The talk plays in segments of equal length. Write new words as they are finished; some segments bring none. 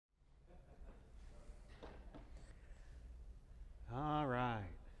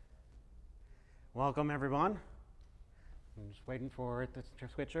Welcome, everyone. I'm just waiting for it to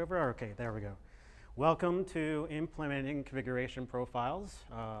switch over. Okay, there we go. Welcome to Implementing Configuration Profiles.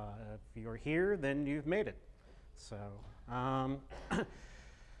 If you're here, then you've made it. So,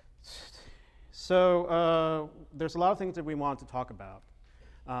 there's a lot of things that we want to talk about.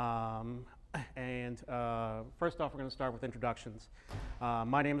 First off, we're going to start with introductions.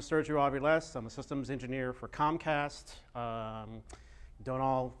 My name is Sergio Aviles. I'm a systems engineer for Comcast. Don't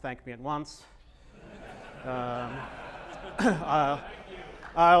all thank me at once. I'll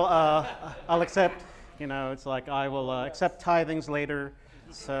accept, it's like I will accept tithings later.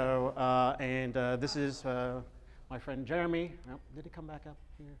 So, this is my friend Jeremy. Oh, did he come back up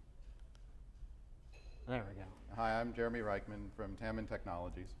here? There we go. Hi, I'm Jeremy Reichman from Taman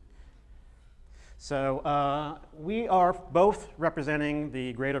Technologies. So we are both representing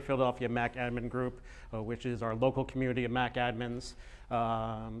the Greater Philadelphia Mac Admin Group, which is our local community of Mac admins.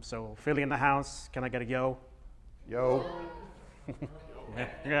 So Philly in the house, can I get a yo? Yo.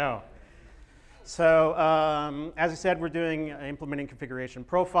 Yo. So as I said, we're doing implementing configuration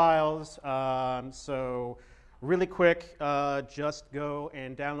profiles. So really quick, just go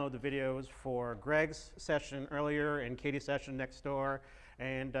and download the videos for Greg's session earlier and Katie's session next door.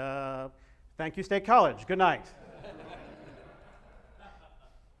 And thank you, State College. Good night.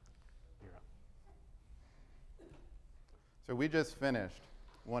 So we just finished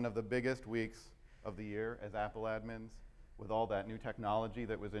one of the biggest weeks of the year as Apple admins with all that new technology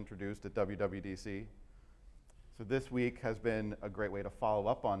that was introduced at WWDC. So this week has been a great way to follow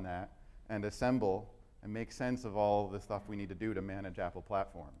up on that and assemble and make sense of all the stuff we need to do to manage Apple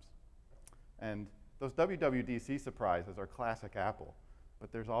platforms. And those WWDC surprises are classic Apple,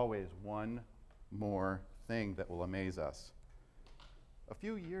 but there's always one more thing that will amaze us. A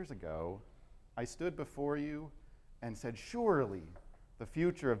few years ago, I stood before you and said, surely the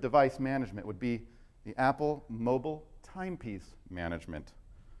future of device management would be the Apple Mobile Timepiece Management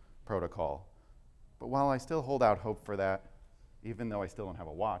Protocol. But while I still hold out hope for that, even though I still don't have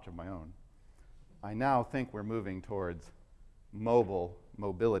a watch of my own, I now think we're moving towards mobile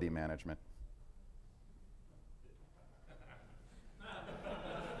mobility management.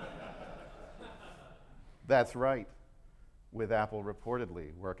 That's right. With Apple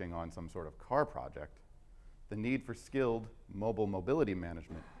reportedly working on some sort of car project, the need for skilled mobile mobility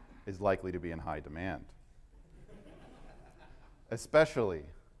management is likely to be in high demand. Especially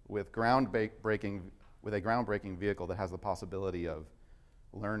with a groundbreaking vehicle that has the possibility of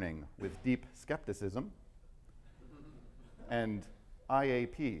learning with deep skepticism and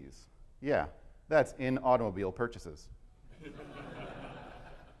IAPs. Yeah, that's in automobile purchases.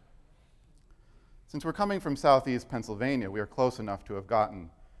 Since we're coming from southeast Pennsylvania, we are close enough to have gotten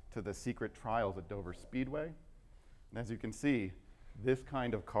to the secret trials at Dover Speedway. And as you can see, this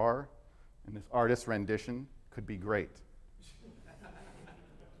kind of car and this artist's rendition could be great.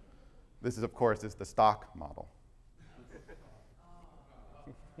 This is, of course, the stock model.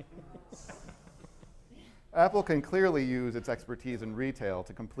 Apple can clearly use its expertise in retail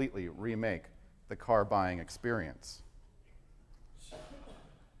to completely remake the car buying experience. It's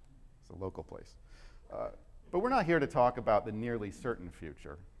a local place. But we're not here to talk about the nearly certain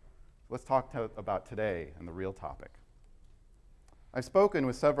future. Let's talk about today and the real topic. I've spoken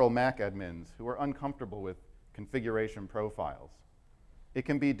with several Mac admins who are uncomfortable with configuration profiles. It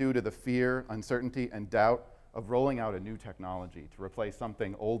can be due to the fear, uncertainty, and doubt of rolling out a new technology to replace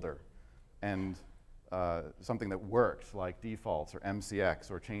something older and something that works, like defaults or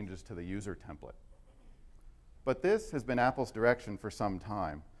MCX or changes to the user template. But this has been Apple's direction for some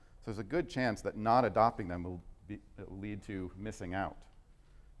time. So there's a good chance that not adopting them will lead to missing out.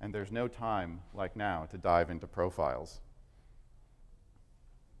 And there's no time like now to dive into profiles.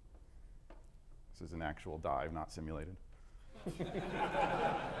 This is an actual dive, not simulated.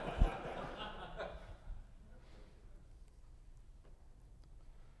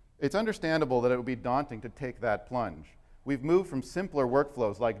 It's understandable that it would be daunting to take that plunge. We've moved from simpler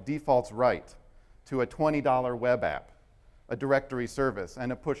workflows like defaults right to a $20 web app, a directory service,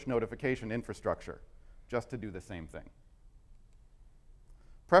 and a push notification infrastructure, just to do the same thing.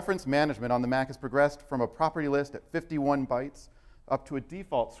 Preference management on the Mac has progressed from a property list at 51 bytes up to a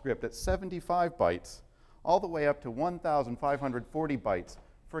default script at 75 bytes, all the way up to 1,540 bytes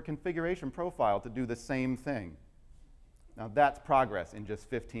for a configuration profile to do the same thing. Now that's progress in just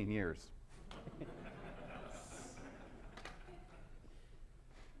 15 years.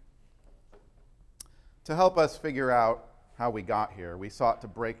 To help us figure out how we got here, we sought to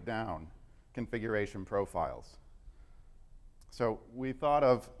break down configuration profiles. So we thought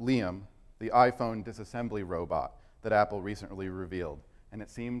of Liam, the iPhone disassembly robot that Apple recently revealed, and it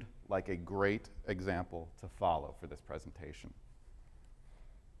seemed like a great example to follow for this presentation,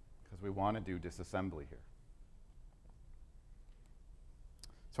 because we want to do disassembly here.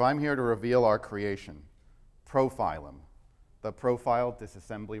 So I'm here to reveal our creation, Profilem, the profile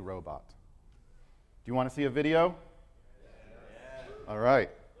disassembly robot. Do you want to see a video? Yes. All right.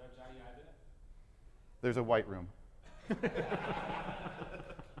 There's a white room.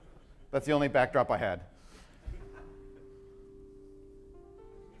 That's the only backdrop I had.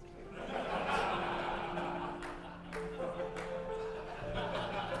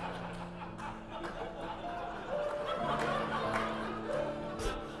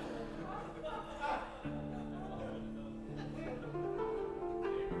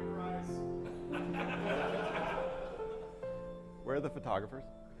 Where are the photographers?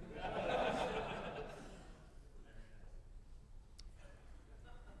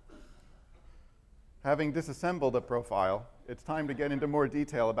 Having disassembled a profile, it's time to get into more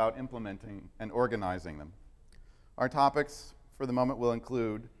detail about implementing and organizing them. Our topics for the moment will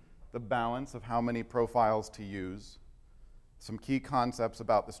include the balance of how many profiles to use, some key concepts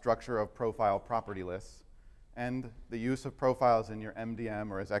about the structure of profile property lists, and the use of profiles in your MDM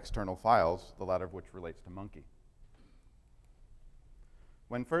or as external files, the latter of which relates to Munki.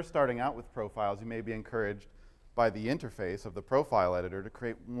 When first starting out with profiles, you may be encouraged by the interface of the profile editor to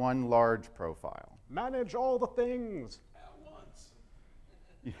create one large profile. Manage all the things at once.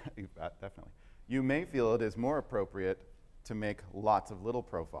 Yeah, definitely. You may feel it is more appropriate to make lots of little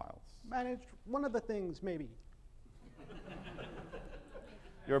profiles. Manage one of the things, maybe.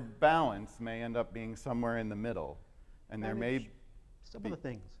 Your balance may end up being somewhere in the middle, and there may some be of the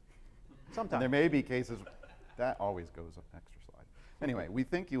things. Sometimes. And there may be cases that always goes an extra slide. Anyway, we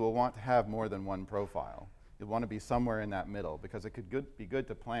think you will want to have more than one profile. You'll want to be somewhere in that middle because it could be good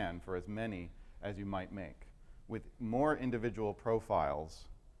to plan for as many as you might make. With more individual profiles,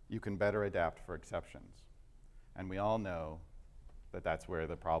 you can better adapt for exceptions. And we all know that that's where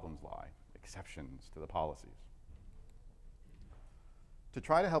the problems lie, exceptions to the policies. To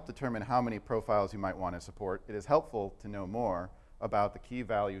try to help determine how many profiles you might want to support, it is helpful to know more about the key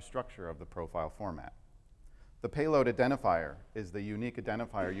value structure of the profile format. The payload identifier is the unique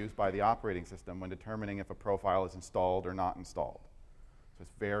identifier used by the operating system when determining if a profile is installed or not installed. So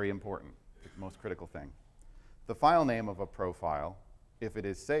it's very important, it's the most critical thing. The file name of a profile, if it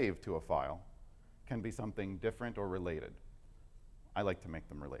is saved to a file, can be something different or related. I like to make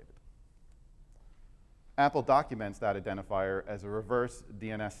them related. Apple documents that identifier as a reverse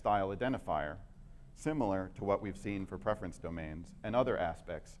DNS style identifier, similar to what we've seen for preference domains and other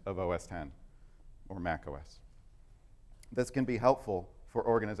aspects of OS X or Mac OS. This can be helpful for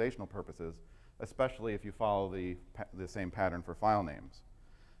organizational purposes, especially if you follow the same pattern for file names.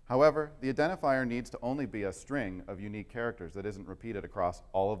 However, the identifier needs to only be a string of unique characters that isn't repeated across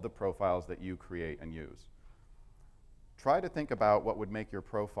all of the profiles that you create and use. Try to think about what would make your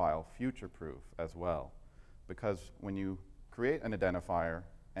profile future-proof as well, because when you create an identifier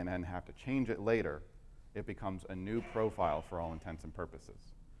and then have to change it later, it becomes a new profile for all intents and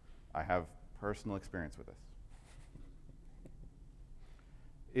purposes. I have personal experience with this.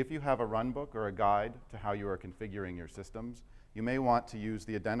 If you have a runbook or a guide to how you are configuring your systems, you may want to use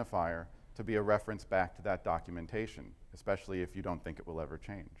the identifier to be a reference back to that documentation, especially if you don't think it will ever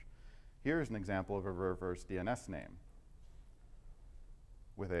change. Here's an example of a reverse DNS name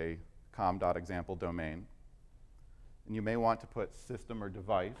with a com.example domain. And you may want to put system or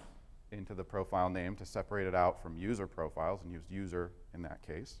device into the profile name to separate it out from user profiles and use user in that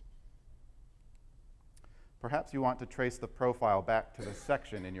case. Perhaps you want to trace the profile back to the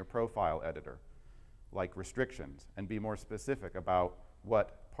section in your profile editor, like restrictions, and be more specific about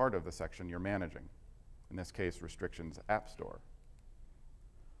what part of the section you're managing. In this case, restrictions app store.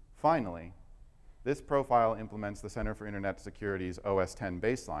 Finally, this profile implements the Center for Internet Security's OS X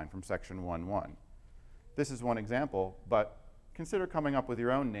baseline from section 1.1. This is one example, but consider coming up with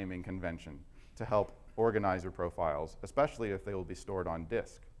your own naming convention to help organize your profiles, especially if they will be stored on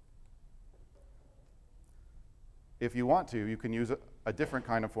disk. If you want to, you can use a different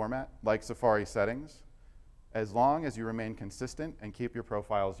kind of format, like Safari settings, as long as you remain consistent and keep your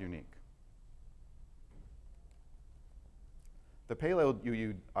profiles unique. The payload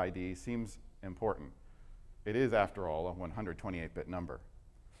UUID seems important. It is, after all, a 128-bit number.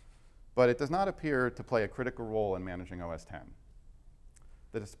 But it does not appear to play a critical role in managing OS X.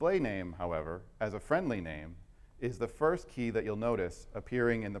 The display name, however, as a friendly name, is the first key that you'll notice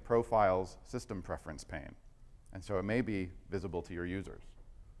appearing in the profile's system preference pane. And so it may be visible to your users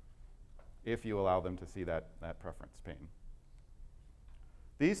if you allow them to see that preference pane.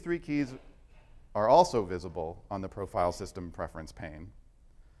 These three keys are also visible on the profile system preference pane,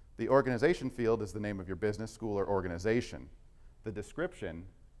 The organization field is the name of your business, school, or organization. The description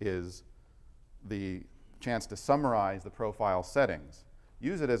is the chance to summarize the profile settings.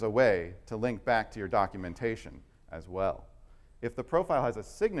 Use it as a way to link back to your documentation as well. If the profile has a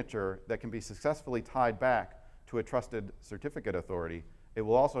signature that can be successfully tied back to a trusted certificate authority, it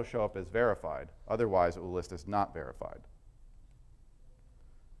will also show up as verified. Otherwise, it will list as not verified.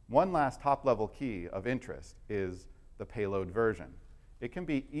 One last top-level key of interest is the payload version. It can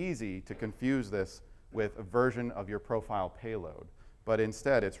be easy to confuse this with a version of your profile payload, but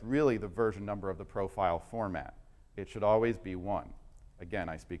instead it's really the version number of the profile format. It should always be 1. Again,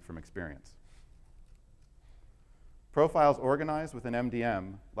 I speak from experience. Profiles organized with an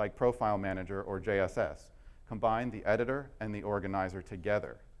MDM, like Profile Manager or JSS, combine the editor and the organizer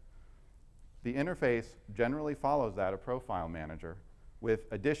together. The interface generally follows that of Profile Manager, with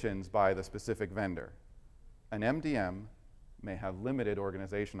additions by the specific vendor. An MDM may have limited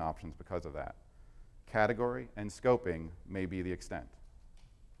organization options because of that. Category and scoping may be the extent.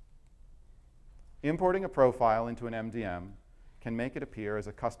 Importing a profile into an MDM can make it appear as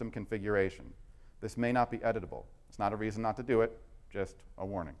a custom configuration. This may not be editable. It's not a reason not to do it, just a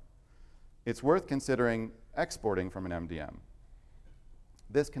warning. It's worth considering exporting from an MDM.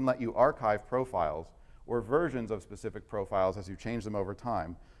 This can let you archive profiles or versions of specific profiles as you change them over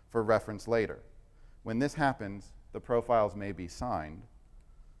time for reference later. When this happens, the profiles may be signed,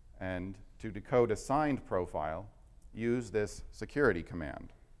 and to decode a signed profile, use this security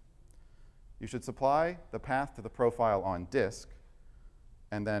command. You should supply the path to the profile on disk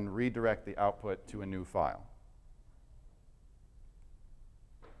and then redirect the output to a new file.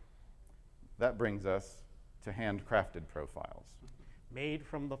 That brings us to handcrafted profiles. Made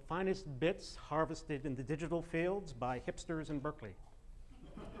from the finest bits harvested in the digital fields by hipsters in Berkeley.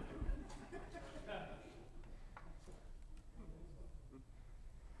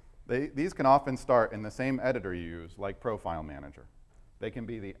 These can often start in the same editor you use, like Profile Manager. They can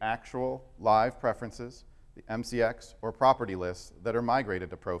be the actual live preferences, the MCX, or property lists that are migrated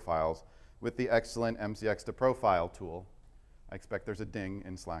to profiles with the excellent MCX to Profile tool. I expect there's a ding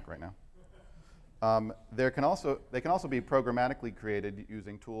in Slack right now. They can also be programmatically created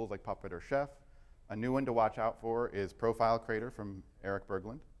using tools like Puppet or Chef. A new one to watch out for is Profile Creator from Eric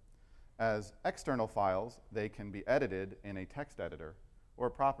Berglund. As external files, they can be edited in a text editor or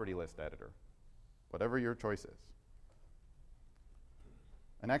property list editor, whatever your choice is.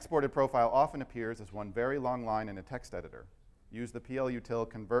 An exported profile often appears as one very long line in a text editor. Use the plutil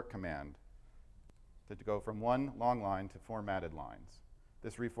convert command to go from one long line to formatted lines.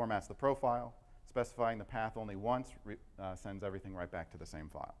 This reformats the profile, specifying the path only once, sends everything right back to the same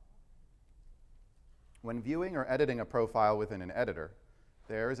file. When viewing or editing a profile within an editor,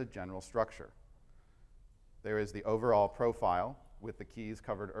 there is a general structure. There is the overall profile with the keys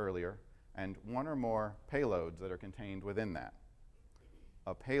covered earlier, and one or more payloads that are contained within that.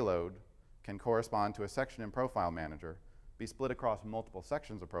 A payload can correspond to a section in Profile Manager, be split across multiple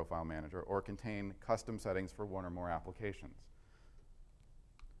sections of Profile Manager, or contain custom settings for one or more applications.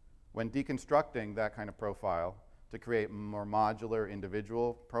 When deconstructing that kind of profile to create more modular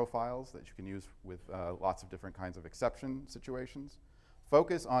individual profiles that you can use with lots of different kinds of exception situations,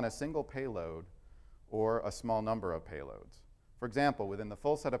 focus on a single payload or a small number of payloads. For example, within the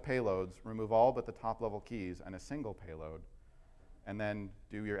full set of payloads, remove all but the top-level keys and a single payload, and then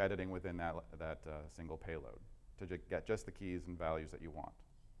do your editing within that single payload to get just the keys and values that you want.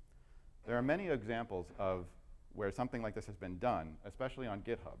 There are many examples of where something like this has been done, especially on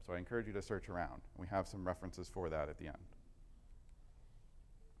GitHub, so I encourage you to search around. We have some references for that at the end.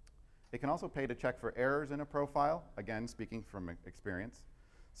 It can also pay to check for errors in a profile, again, speaking from experience,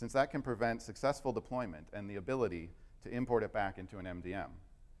 since that can prevent successful deployment and the ability to import it back into an MDM.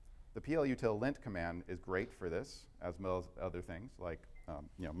 The plutil lint command is great for this, as well as other things like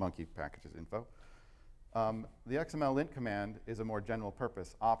Munki packages info. The XML lint command is a more general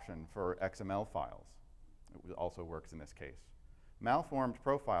purpose option for XML files. It also works in this case. Malformed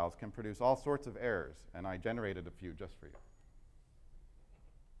profiles can produce all sorts of errors, and I generated a few just for you.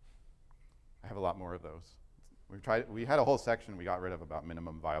 I have a lot more of those. We had a whole section we got rid of about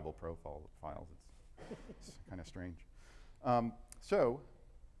minimum viable profile files. It's kind of strange. So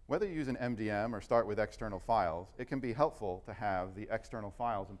whether you use an MDM or start with external files, it can be helpful to have the external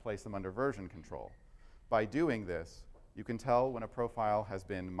files and place them under version control. By doing this, you can tell when a profile has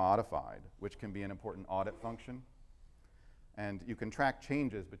been modified, which can be an important audit function. And you can track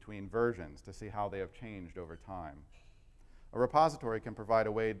changes between versions to see how they have changed over time. A repository can provide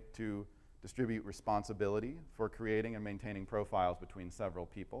a way to distribute responsibility for creating and maintaining profiles between several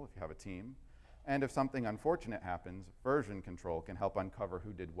people if you have a team. And if something unfortunate happens, version control can help uncover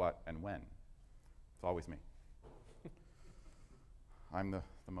who did what and when. It's always me. I'm the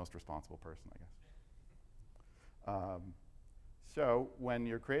most responsible person, I guess. So when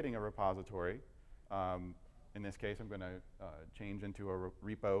you're creating a repository, in this case, I'm going to change into a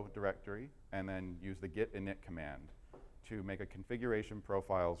repo directory and then use the git init command to make a configuration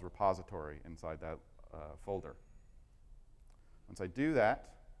profiles repository inside that folder. Once I do that,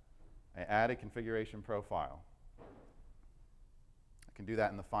 I add a configuration profile. I can do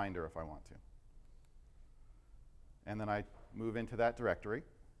that in the Finder if I want to. And then I move into that directory.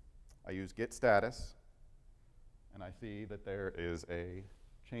 I use git status, and I see that there is a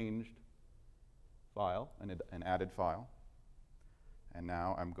changed file, an added file. And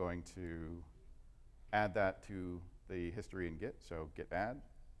now I'm going to add that to the history in Git, so git add,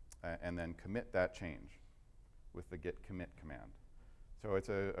 and then commit that change with the git commit command. So it's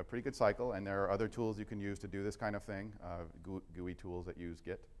a pretty good cycle, and there are other tools you can use to do this kind of thing, GUI tools that use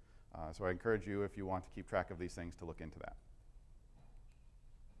Git. So I encourage you, if you want to keep track of these things, to look into that.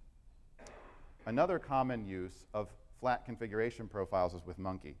 Another common use of flat configuration profiles is with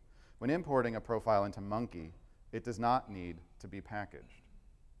Munki. When importing a profile into Munki, it does not need to be packaged.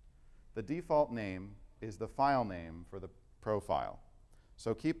 The default name is the file name for the profile,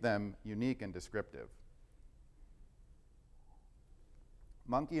 so keep them unique and descriptive.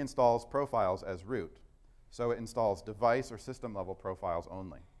 Munki installs profiles as root, so it installs device or system level profiles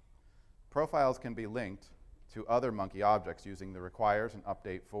only. Profiles can be linked to other Munki objects using the requires and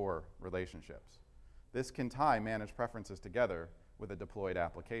update for relationships. This can tie managed preferences together with a deployed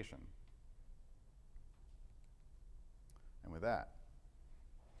application. And with that,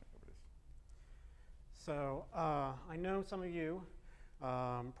 so I know some of you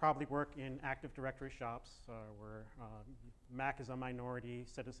probably work in Active Directory shops where Mac is a minority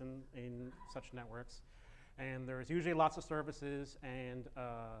citizen in such networks. And there's usually lots of services and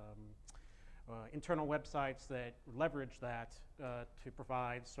internal websites that leverage that to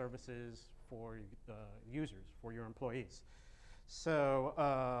provide services for users, for your employees. So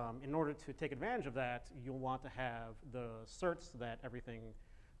in order to take advantage of that, you'll want to have the certs that everything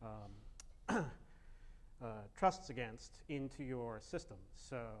trusts against into your system.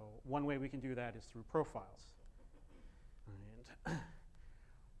 So one way we can do that is through profiles. And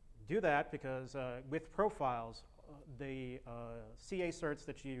do that because with profiles, the CA certs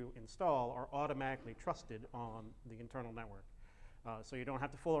that you install are automatically trusted on the internal network. So you don't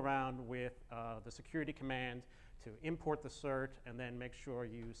have to fool around with the security command to import the cert and then make sure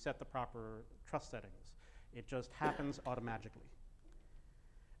you set the proper trust settings. It just happens automatically.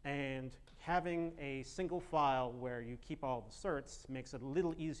 And having a single file where you keep all the certs makes it a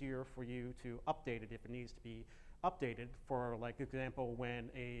little easier for you to update it if it needs to be updated. For like example, when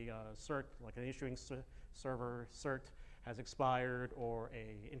a cert, like an issuing server cert has expired or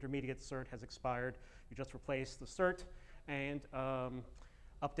a intermediate cert has expired, you just replace the cert and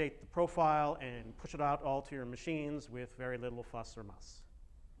update the profile and push it out all to your machines with very little fuss or muss.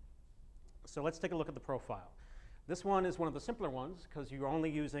 So let's take a look at the profile. This one is one of the simpler ones because you're only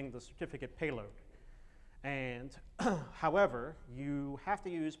using the certificate payload. And however, you have to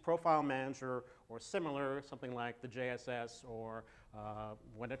use Profile Manager or similar, something like the JSS or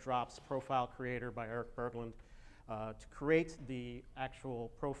when it drops, Profile Creator by Eric Berglund to create the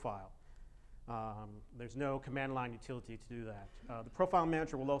actual profile. There's no command line utility to do that. The Profile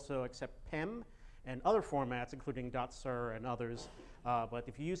Manager will also accept PEM and other formats, including .sir and others. But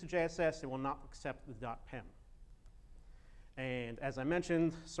if you use the JSS, it will not accept the .pem. And as I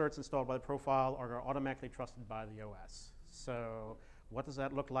mentioned, certs installed by the profile are automatically trusted by the OS. So what does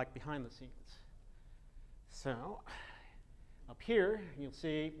that look like behind the scenes? So up here, you'll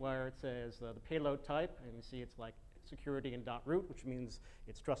see where it says the payload type, and you see it's like security and .root, which means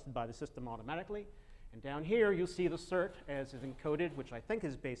it's trusted by the system automatically. And down here, you'll see the cert as is encoded, which I think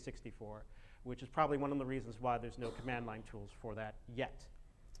is base 64, which is probably one of the reasons why there's no command line tools for that yet.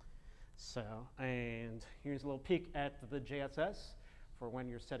 So, and here's a little peek at the JSS for when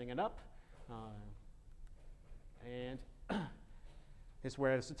you're setting it up. And here's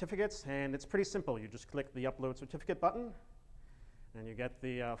where the certificates, and it's pretty simple. You just click the Upload Certificate button, and you get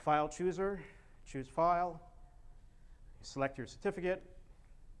the file chooser, choose File, you select your certificate,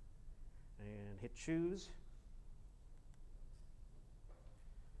 and hit Choose.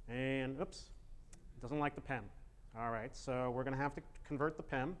 And, oops, it doesn't like the PEM. All right, so we're going to have to convert the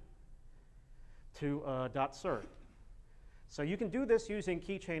PEM to .cert. So you can do this using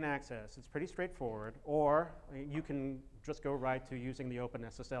keychain access. It's pretty straightforward. Or you can just go right to using the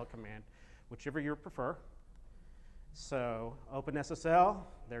OpenSSL command, whichever you prefer. So OpenSSL,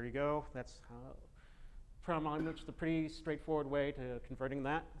 there you go. That's pretty much the pretty straightforward way to converting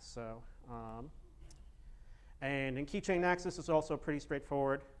that. So, and in keychain access is also pretty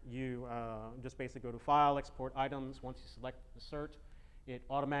straightforward. You just basically go to File, Export Items. Once you select the cert, it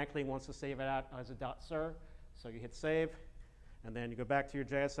automatically wants to save it out as a .sir. So you hit Save, and then you go back to your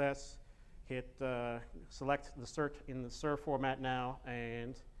JSS, hit select the cert in the SIR format now,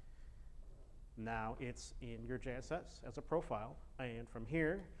 and now it's in your JSS as a profile. And from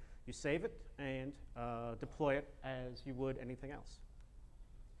here, you save it and deploy it as you would anything else.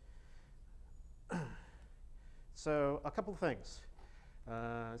 So a couple of things.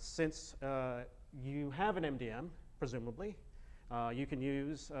 Since you have an MDM, presumably, you can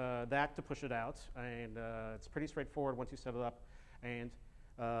use that to push it out. And it's pretty straightforward once you set it up. And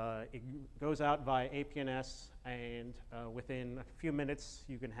it goes out via APNS, and within a few minutes,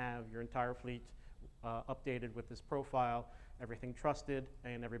 you can have your entire fleet updated with this profile, everything trusted,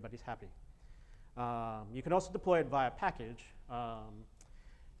 and everybody's happy. You can also deploy it via package,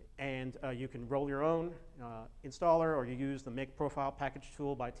 and you can roll your own installer, or you use the Make Profile Package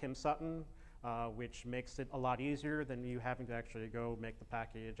tool by Tim Sutton, which makes it a lot easier than you having to actually go make the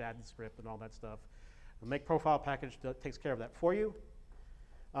package, add the script, and all that stuff. The Make Profile Package takes care of that for you.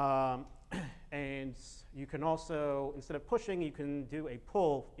 And you can also, instead of pushing, you can do a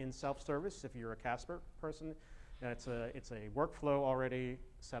pull in self-service if you're a Casper person. It's a workflow already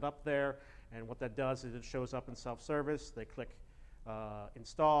set up there, and what that does is it shows up in self-service. They click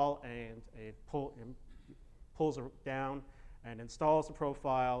install, and it pulls it down and installs the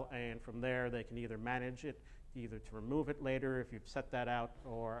profile, and from there they can either manage it, either to remove it later if you've set that out,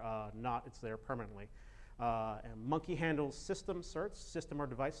 or not, it's there permanently. And Munki handles system certs, system or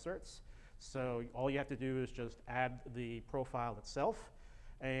device certs. So all you have to do is just add the profile itself,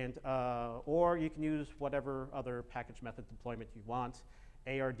 and or you can use whatever other package method deployment you want,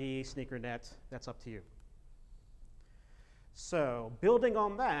 ARD, SneakerNet, that's up to you. So building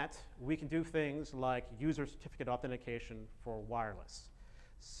on that, we can do things like user certificate authentication for wireless.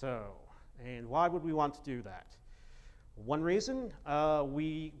 So, and why would we want to do that? One reason,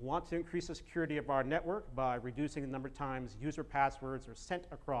 we want to increase the security of our network by reducing the number of times user passwords are sent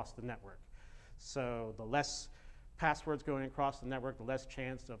across the network. So the less passwords going across the network, the less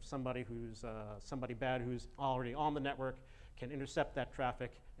chance of somebody bad who's already on the network can intercept that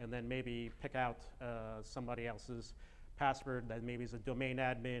traffic and then maybe pick out somebody else's password that maybe is a domain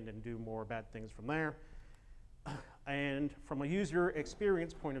admin and do more bad things from there. And from a user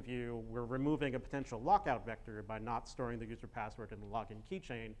experience point of view, we're removing a potential lockout vector by not storing the user password in the login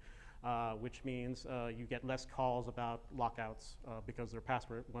keychain, which means you get less calls about lockouts because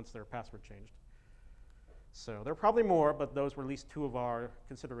once their password changed. So there are probably more, but those were at least two of our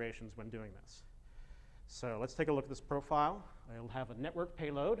considerations when doing this. So let's take a look at this profile. It'll have a network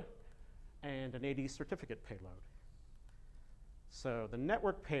payload and an AD certificate payload. So the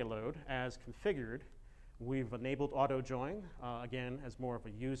network payload, as configured, we've enabled auto join, again, as more of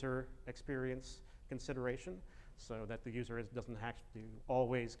a user experience consideration, so that the user doesn't have to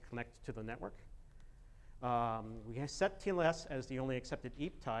always connect to the network. We have set TLS as the only accepted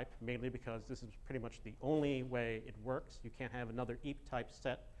EAP type, mainly because this is pretty much the only way it works. You can't have another EAP type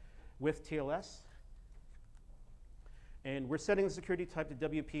set with TLS. And we're setting the security type to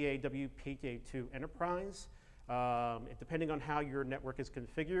WPA, WPA2 Enterprise. Depending on how your network is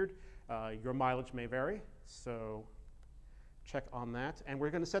configured, your mileage may vary, so check on that. And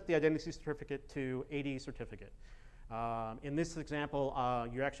we're going to set the identity certificate to AD certificate. In this example,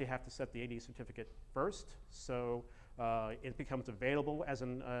 you actually have to set the AD certificate first, so it becomes available as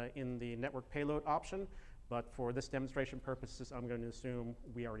in the network payload option, but for this demonstration purposes, I'm going to assume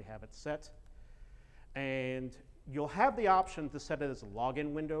we already have it set. And you'll have the option to set it as a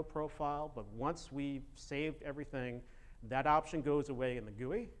login window profile, but once we've saved everything, that option goes away in the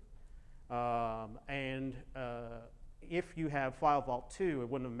GUI. If you have File Vault 2, it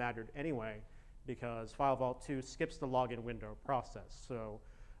wouldn't have mattered anyway, because File Vault 2 skips the login window process. So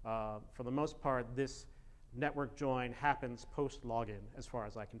for the most part, this network join happens post-login, as far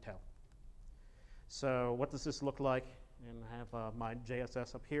as I can tell. So what does this look like? And I have my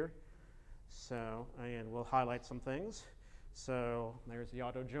JSS up here. So, and we'll highlight some things. So there's the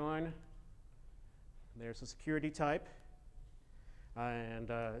auto join. There's the security type. And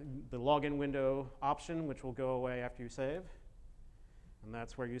the login window option, which will go away after you save. And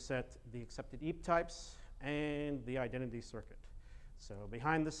that's where you set the accepted EAP types and the identity circuit. So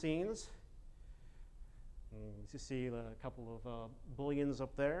behind the scenes, you see a couple of booleans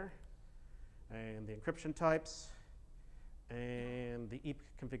up there, and the encryption types, and the EAP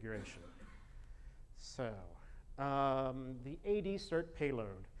configuration. So The AD cert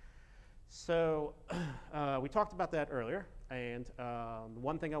payload. So we talked about that earlier, and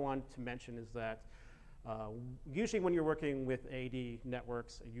one thing I wanted to mention is that usually when you're working with AD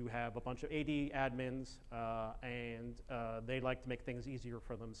networks, you have a bunch of AD admins, and they like to make things easier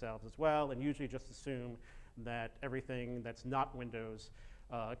for themselves as well, and usually just assume that everything that's not Windows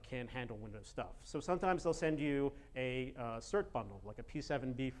can handle Windows stuff. So sometimes they'll send you a cert bundle, like a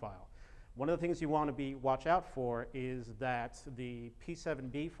P7B file. One of the things you want to watch out for is that the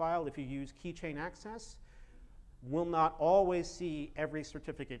P7B file, if you use keychain access, will not always see every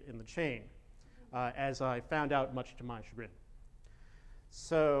certificate in the chain, as I found out much to my chagrin.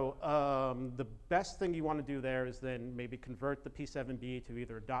 So the best thing you want to do there is then maybe convert the P7B to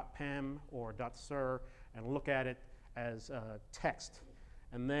either .pem or .sur and look at it as text,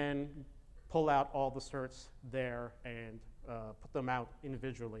 and then pull out all the certs there and put them out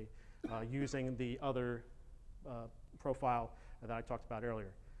individually using the other profile that I talked about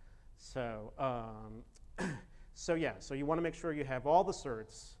earlier. So, so you want to make sure you have all the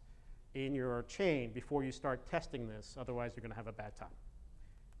certs in your chain before you start testing this, otherwise you're going to have a bad time.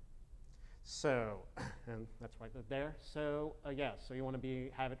 So, and that's right there. So so you want to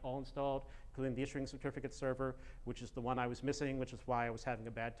have it all installed, including the issuing certificate server, which is the one I was missing, which is why I was having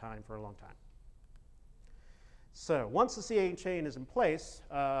a bad time for a long time. So once the CA chain is in place,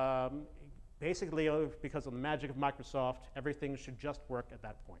 basically because of the magic of Microsoft, everything should just work at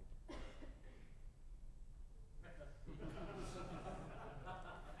that point.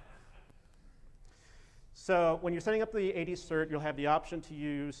 So when you're setting up the AD cert, you'll have the option to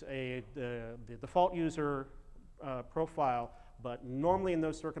use the default user profile, but normally in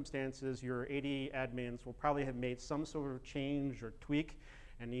those circumstances, your AD admins will probably have made some sort of change or tweak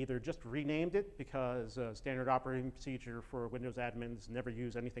and either just renamed it because standard operating procedure for Windows admins never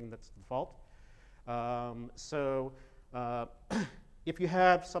use anything that's default. If you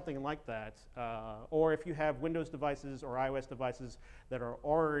have something like that, or if you have Windows devices or iOS devices that are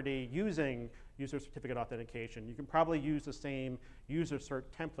already using user certificate authentication, you can probably use the same user cert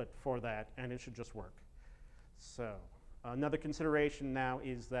template for that, and it should just work. So another consideration now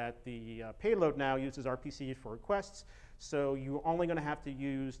is that the payload now uses RPC for requests, so you're only going to have to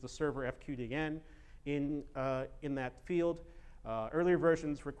use the server FQDN in that field. Earlier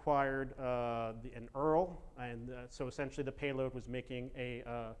versions required an URL, and so essentially the payload was making a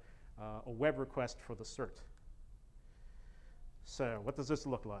web request for the cert. So what does this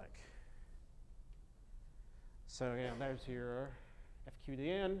look like? So yeah, there's your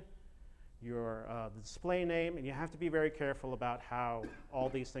FQDN, your the display name, and you have to be very careful about how all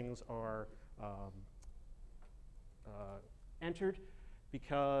these things are entered,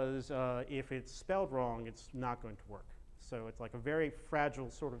 because if it's spelled wrong, it's not going to work. So it's like a very fragile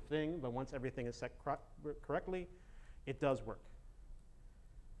sort of thing, but once everything is set correctly, it does work.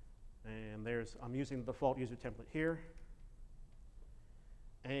 And I'm using the default user template here.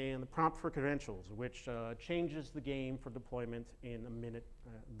 And the prompt for credentials, which changes the game for deployment in a minute,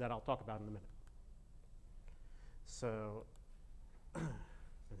 that I'll talk about in a minute. So,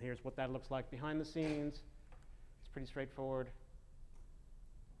 and here's what that looks like behind the scenes. It's pretty straightforward.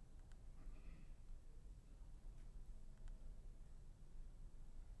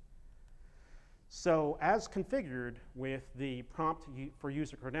 So as configured with the prompt for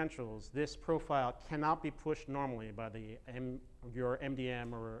user credentials, this profile cannot be pushed normally by your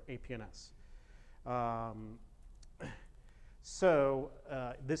MDM or APNS.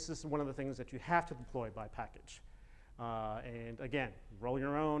 This is one of the things that you have to deploy by package. And again, roll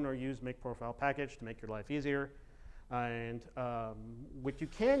your own or use make profile package to make your life easier. And what you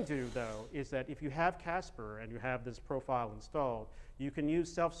can do, though, is that if you have Casper and you have this profile installed, you can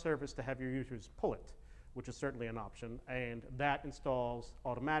use self-service to have your users pull it, which is certainly an option, and that installs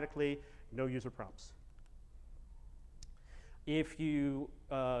automatically, no user prompts. If you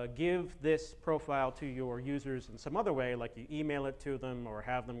give this profile to your users in some other way, like you email it to them or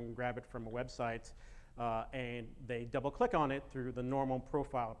have them grab it from a website, and they double-click on it through the normal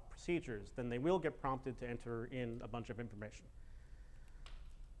profile procedures, then they will get prompted to enter in a bunch of information.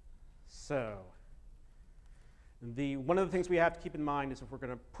 So one of the things we have to keep in mind is if we're going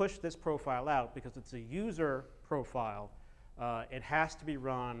to push this profile out, because it's a user profile, it has to be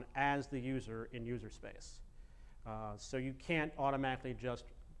run as the user in user space. So you can't automatically just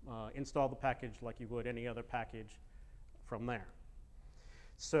install the package like you would any other package from there.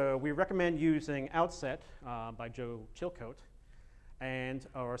 So we recommend using Outset by Joe Chilcote,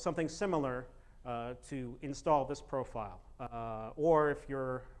 or something similar to install this profile. Or if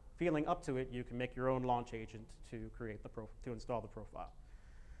you're feeling up to it, you can make your own launch agent to create to install the profile.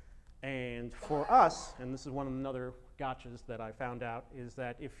 And for us, and this is one of the other gotchas that I found out, is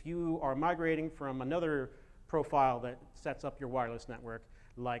that if you are migrating from another profile that sets up your wireless network,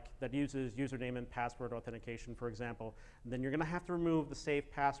 like that uses username and password authentication, for example, then you're going to have to remove the saved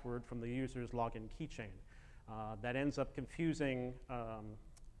password from the user's login keychain. That ends up confusing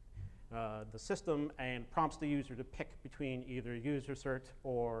the system and prompts the user to pick between either user cert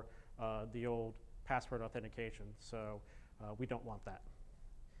or the old password authentication. So we don't want that.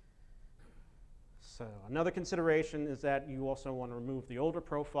 So another consideration is that you also want to remove the older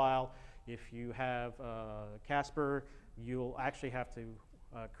profile. If you have Casper, you'll actually have to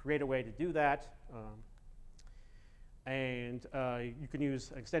create a way to do that. And you can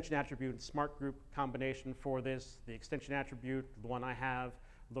use extension attribute and smart group combination for this. The extension attribute, the one I have,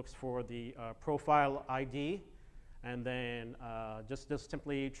 looks for the profile ID, and then just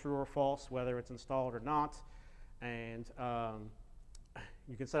simply true or false, whether it's installed or not. And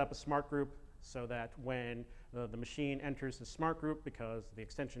you can set up a smart group so that when the machine enters the smart group, because the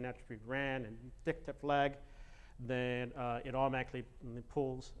extension attribute ran and ticked a flag, then it automatically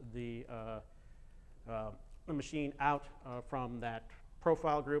pulls the machine out from that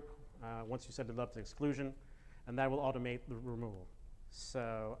profile group once you set it up to exclusion, and that will automate the removal.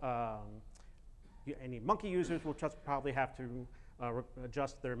 So any Munki users will just probably have to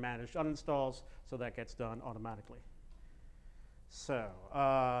adjust their managed uninstalls, so that gets done automatically. So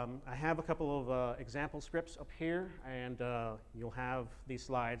I have a couple of example scripts up here, and you'll have these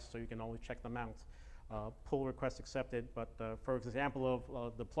slides so you can always check them out. Pull request accepted, but for example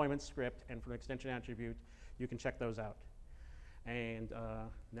of deployment script and for extension attribute, you can check those out. And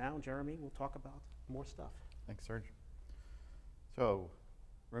now Jeremy will talk about more stuff. Thanks, Serge. So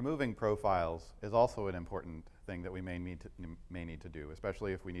removing profiles is also an important thing that we may need to do,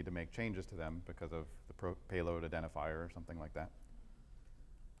 especially if we need to make changes to them because of the payload identifier or something like that.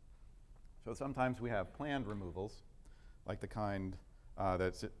 So sometimes we have planned removals, like the kind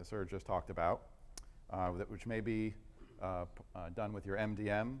that Serge just talked about, which may be done with your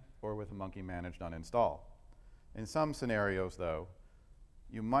MDM or with a Munki managed uninstall. In some scenarios, though,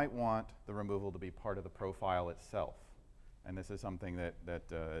 you might want the removal to be part of the profile itself. And this is something that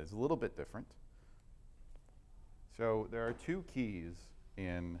is a little bit different. So there are two keys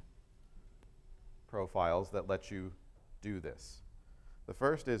in profiles that let you do this. The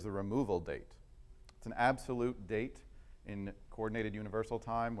first is the removal date. It's an absolute date in coordinated universal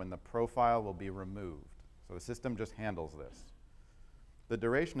time when the profile will be removed. So the system just handles this. The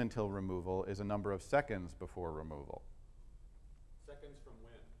duration until removal is a number of seconds before removal. Seconds from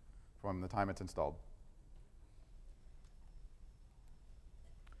when? From the time it's installed.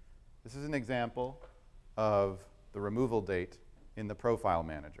 This is an example of the removal date in the profile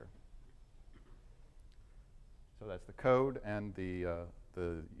manager. So that's the code and the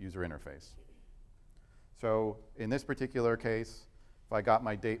user interface. So in this particular case, if I got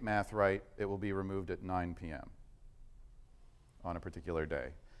my date math right, it will be removed at 9 p.m. on a particular day.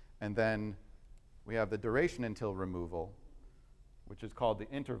 And then we have the duration until removal, which is called the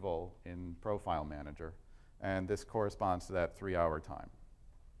interval in Profile Manager. And this corresponds to that 3-hour time.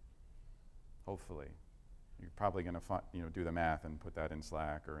 Hopefully. You're probably going to do the math and put that in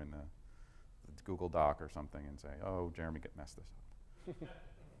Slack or in the Google Doc or something and say, oh, Jeremy messed this up.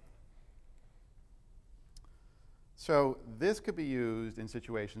 So this could be used in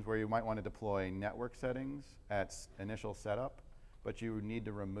situations where you might want to deploy network settings at initial setup, but you need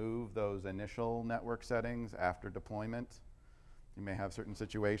to remove those initial network settings after deployment. You may have certain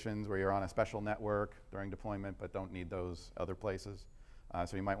situations where you're on a special network during deployment but don't need those other places.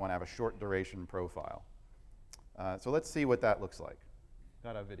 So you might want to have a short duration profile. So let's see what that looks like.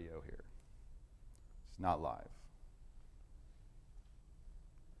 Got a video here. It's not live.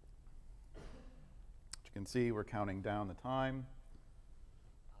 You can see we're counting down the time.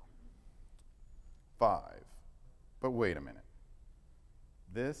 5. But wait a minute.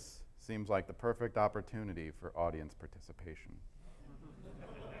 This seems like the perfect opportunity for audience participation.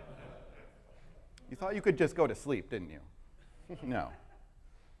 You thought you could just go to sleep, didn't you? No.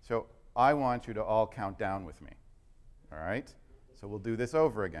 So I want you to all count down with me. All right? So we'll do this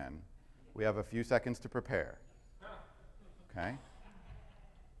over again. We have a few seconds to prepare. Okay?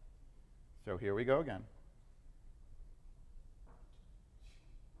 So here we go again.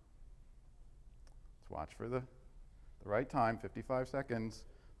 Let's watch for the right time, 55 seconds.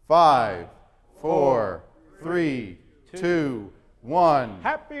 5, 4, 3, 2, 1.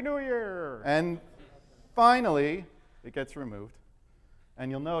 Happy New Year! And finally, it gets removed. And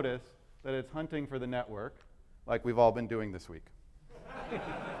you'll notice that it's hunting for the network, like we've all been doing this week.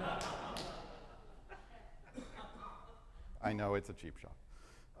 I know it's a cheap shot.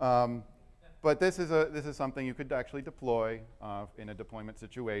 But this is something you could actually deploy in a deployment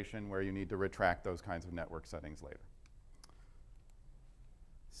situation where you need to retract those kinds of network settings later.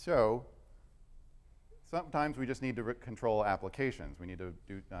 So sometimes we just need to control applications. We need to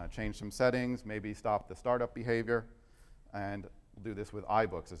change some settings, maybe stop the startup behavior, and we'll do this with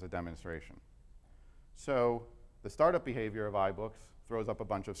iBooks as a demonstration. So the startup behavior of iBooks throws up a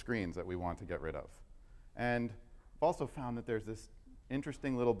bunch of screens that we want to get rid of. And we've also found that there's this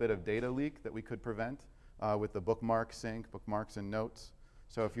interesting little bit of data leak that we could prevent with the bookmark sync, bookmarks and notes.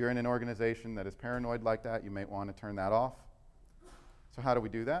 So if you're in an organization that is paranoid like that, you might want to turn that off. So how do we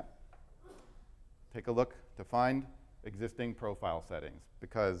do that? Take a look to find existing profile settings,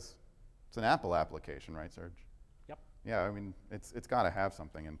 because it's an Apple application, right, Serge? Yep. Yeah, I mean, it's got to have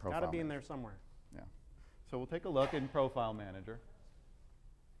something in Profile Got to be in Manager. there somewhere. Yeah. So we'll take a look in Profile Manager.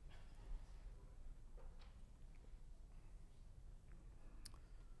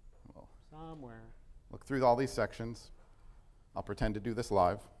 We'll Somewhere. look through all these sections. I'll pretend to do this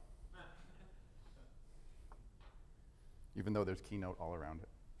live, even though there's Keynote all around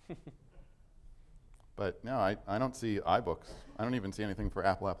it. But no, I don't see iBooks. I don't even see anything for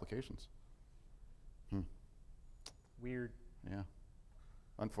Apple applications. Weird. Yeah,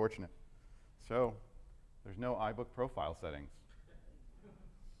 unfortunate. So there's no iBook profile settings.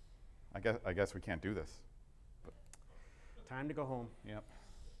 I guess we can't do this. But Time to go home. yep.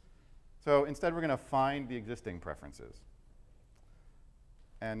 So instead, we're going to find the existing preferences.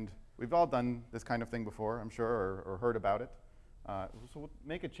 And we've all done this kind of thing before, I'm sure, or heard about it. So we'll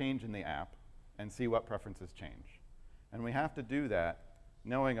make a change in the app and see what preferences change. And we have to do that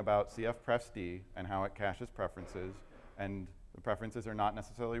knowing about CFprefD and how it caches preferences. And the preferences are not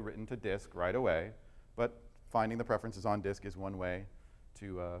necessarily written to disk right away, but finding the preferences on disk is one way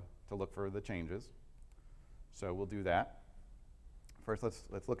to look for the changes. So we'll do that. First,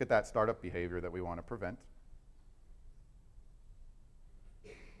 let's look at that startup behavior that we want to prevent.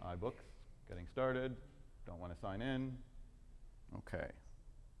 iBooks, getting started, don't want to sign in. OK.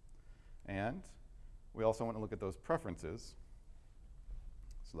 And we also want to look at those preferences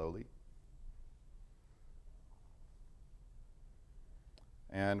slowly.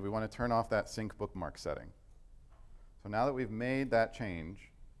 And we want to turn off that sync bookmark setting. So now that we've made that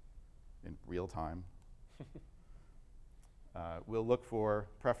change in real time, we'll look for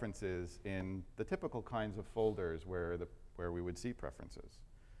preferences in the typical kinds of folders where we would see preferences.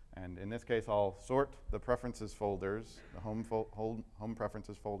 And in this case, I'll sort the preferences folders, the home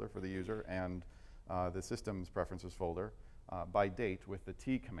preferences folder for the user and the systems preferences folder by date with the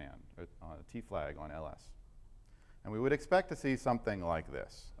T command, T flag on ls. And we would expect to see something like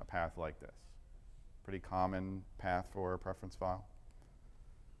this, a path like this. Pretty common path for a preference file.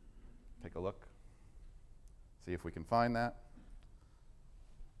 Take a look, see if we can find that.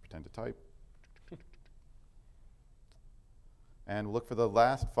 Pretend to type. And we'll look for the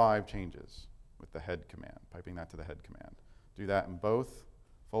last 5 changes with the head command, piping that to the head command. Do that in both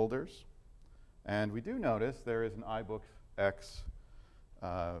folders. And we do notice there is an iBooks X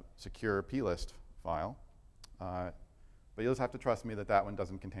secure plist file. But you'll just have to trust me that that one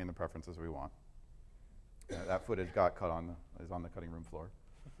doesn't contain the preferences we want. That footage is on the cutting room floor.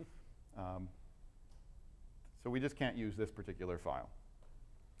 So we just can't use this particular file.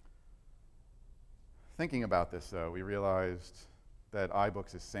 Thinking about this, though, we realized that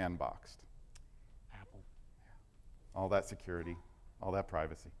iBooks is sandboxed. Apple. All that security, all that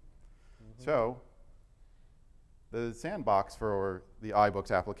privacy. So the sandbox for the iBooks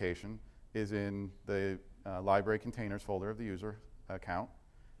application is in the library containers folder of the user account,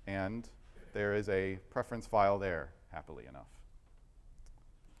 and there is a preference file there, happily enough.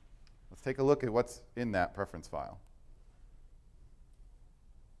 Let's take a look at what's in that preference file.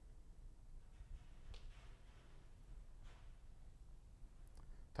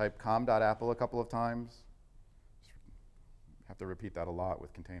 Type com.apple a couple of times. Have to repeat that a lot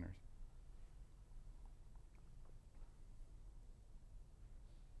with containers.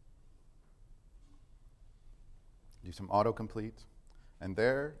 Do some autocomplete. And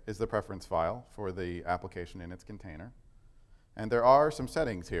there is the preference file for the application in its container. And there are some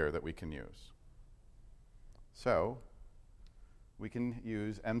settings here that we can use. So we can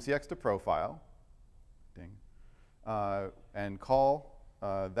use mcx to profile, ding, and call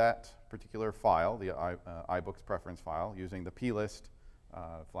that particular file, the iBooks preference file, using the plist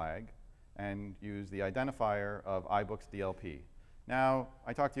flag, and use the identifier of iBooks DLP. Now,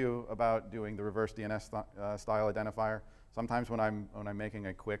 I talked to you about doing the reverse DNS style identifier. Sometimes when I'm making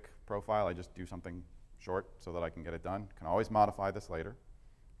a quick profile, I just do something short so that I can get it done. Can always modify this later.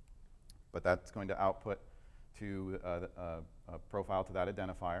 But that's going to output to a profile to that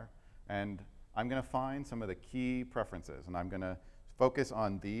identifier. And I'm going to find some of the key preferences, and I'm going to focus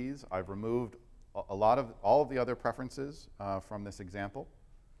on these. I've removed all of the other preferences from this example.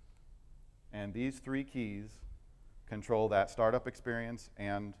 And these 3 keys control that startup experience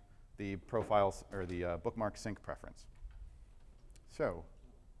and the profiles or the bookmark sync preference. So,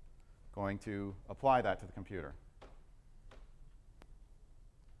 going to apply that to the computer.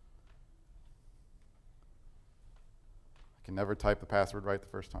 I can never type the password right the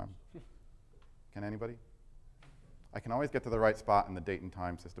first time. Can anybody? I can always get to the right spot in the date and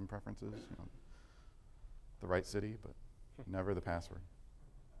time system preferences, you know, the right city, but never the password.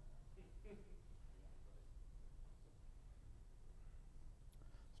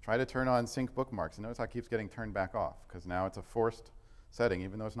 Try to turn on sync bookmarks. And notice how it keeps getting turned back off, because now it's a forced setting,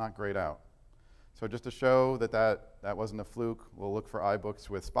 even though it's not grayed out. So just to show that that wasn't a fluke, we'll look for iBooks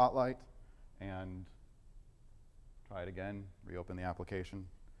with Spotlight and try it again, reopen the application.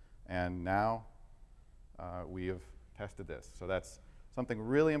 And now we have tested this. So that's something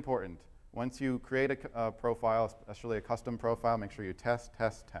really important. Once you create a profile, especially a custom profile, make sure you test,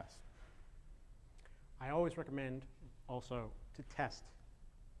 test, test. I always recommend also to test.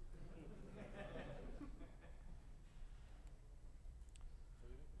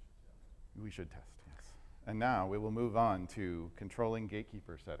 We should test, yes. And now we will move on to controlling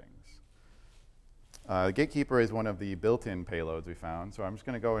gatekeeper settings. Gatekeeper is one of the built-in payloads we found, so I'm just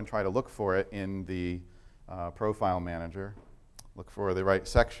going to go and try to look for it in the profile manager. Look for the right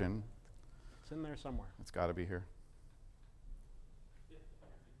section. It's in there somewhere. It's got to be here.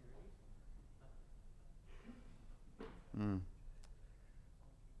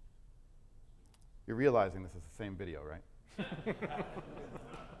 You're realizing this is the same video, right?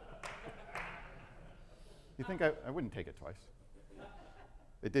 You think I wouldn't take it twice.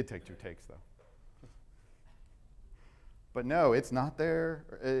 It did take 2 takes, though. But no, it's not there,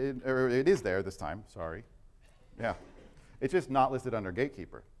 or it is there this time, sorry. Yeah. It's just not listed under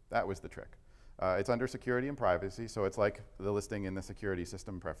Gatekeeper. That was the trick. It's under Security and Privacy, so it's like the listing in the Security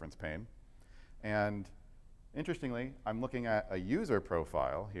System Preference pane. And interestingly, I'm looking at a user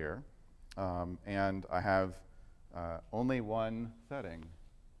profile here, and I have only one setting.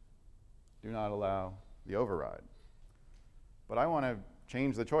 Do not allow the override. But I want to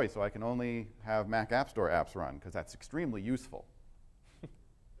change the choice so I can only have Mac App Store apps run, because that's extremely useful.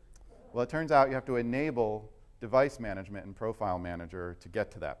 Well, it turns out you have to enable device management and profile manager to get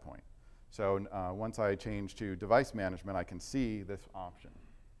to that point. So once I change to device management, I can see this option.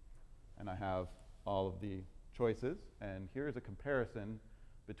 And I have all of the choices. And here's a comparison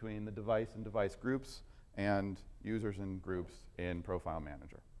between the device and device groups and users and groups in profile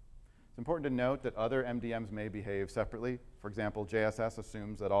manager. It's important to note that other MDMs may behave separately. For example, JSS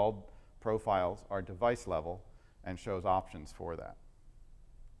assumes that all profiles are device level and shows options for that.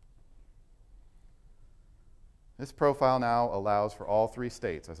 This profile now allows for all 3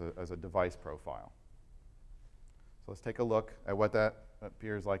 states as a device profile. So let's take a look at what that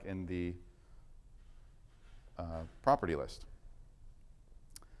appears like in the property list.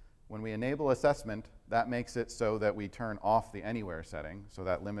 When we enable assessment, that makes it so that we turn off the anywhere setting, so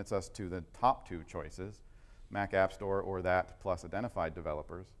that limits us to the top 2 choices, Mac App Store or that plus identified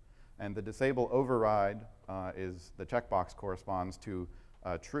developers. And the disable override is the checkbox corresponds to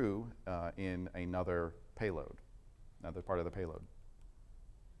true in another payload, another part of the payload.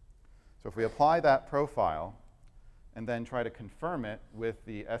 So if we apply that profile and then try to confirm it with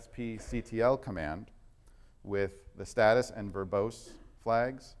the spctl command with the status and verbose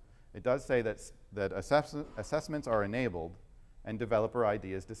flags, it does say that assessments are enabled and developer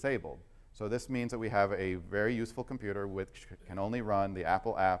ID is disabled. So this means that we have a very useful computer which can only run the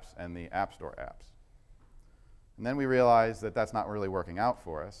Apple apps and the App Store apps. And then we realize that that's not really working out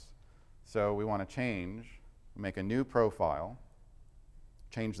for us. So we want to change, make a new profile,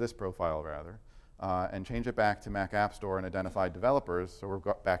 change this profile rather, and change it back to Mac App Store and identified developers, so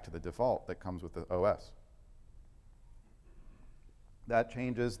we're back to the default that comes with the OS. That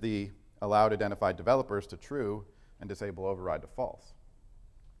changes the allowed identified developers to true and disable override to false.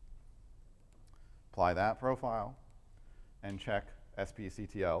 Apply that profile and check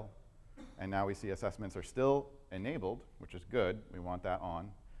spctl, and now we see assessments are still enabled, which is good. We want that on.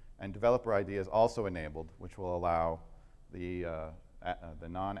 And developer ID is also enabled, which will allow the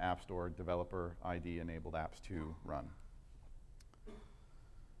non-App Store developer ID enabled apps to run.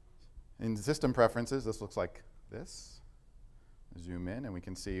 In system preferences, this looks like this. Zoom in and we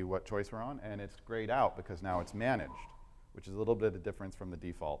can see what choice we're on, and it's grayed out because now it's managed, which is a little bit of a difference from the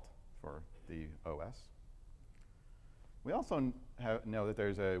default for the OS. We also know that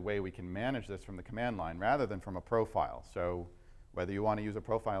there's a way we can manage this from the command line rather than from a profile. So Whether you want to use a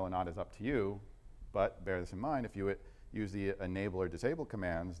profile or not is up to you, but bear this in mind, if you use the enable or disable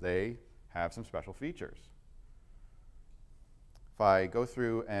commands, they have some special features. If I go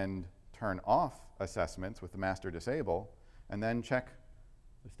through and turn off assessments with the master disable, and then check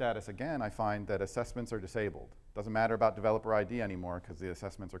the status again, I find that assessments are disabled. Doesn't matter about developer ID anymore because the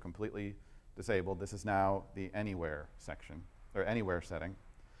assessments are completely disabled. This is now the anywhere section, or anywhere setting.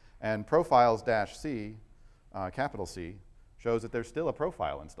 And profiles-C, capital C, shows that there's still a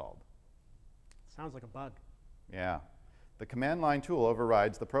profile installed. Sounds like a bug. Yeah. The command line tool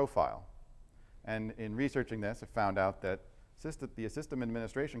overrides the profile. And in researching this, I found out that the system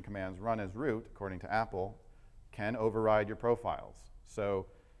administration commands run as root, according to Apple, can override your profiles. So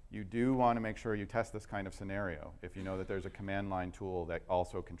you do want to make sure you test this kind of scenario if you know that there's a command line tool that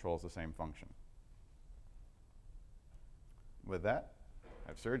also controls the same function. With that,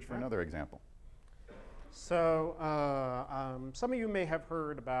 I've Serge for another example. So some of you may have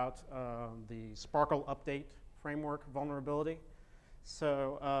heard about the Sparkle update framework vulnerability.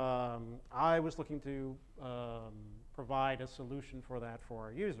 So I was looking to provide a solution for that for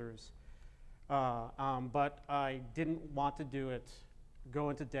our users, but I didn't want to do it, go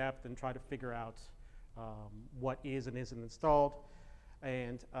into depth and try to figure out what is and isn't installed.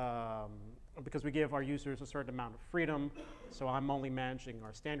 And because we give our users a certain amount of freedom, so I'm only managing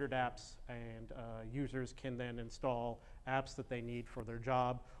our standard apps, and users can then install apps that they need for their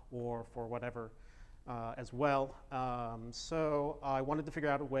job or for whatever as well. So I wanted to figure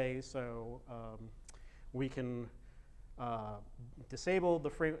out a way so we can disable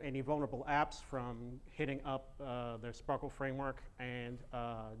any vulnerable apps from hitting up their Sparkle framework and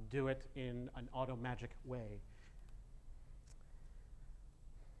do it in an automagic way.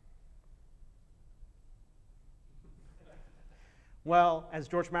 Well, as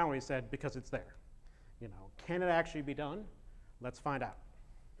George Mallory said, because it's there. You know, can it actually be done? Let's find out.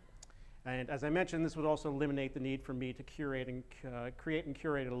 And as I mentioned, this would also eliminate the need for me to create and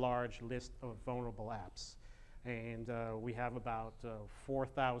curate a large list of vulnerable apps. And we have about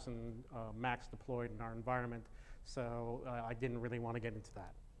 4,000 Macs deployed in our environment, so I didn't really want to get into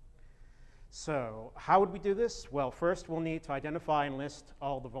that. So how would we do this? Well, first we'll need to identify and list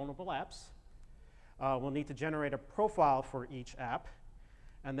all the vulnerable apps. We'll need to generate a profile for each app,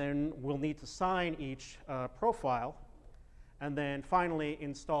 and then we'll need to sign each profile, and then finally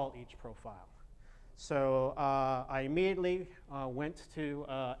install each profile. So I immediately went to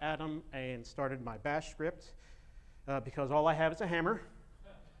Atom and started my bash script because all I have is a hammer.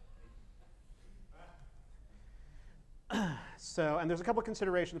 So, and there's a couple of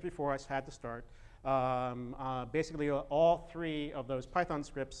considerations before I had to start. Basically, all three of those Python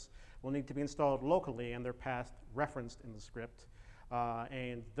scripts will need to be installed locally, and they're path referenced in the script.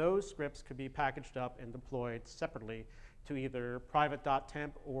 And those scripts could be packaged up and deployed separately to either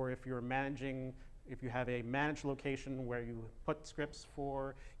private.temp, or if you're managing, if you have a managed location where you put scripts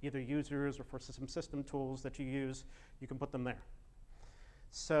for either users or for system tools that you use, you can put them there.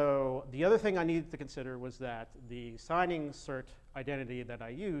 So the other thing I needed to consider was that the signing cert identity that I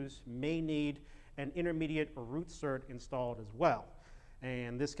use may need an intermediate or root cert installed as well.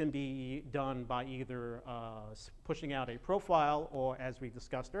 And this can be done by either pushing out a profile, or as we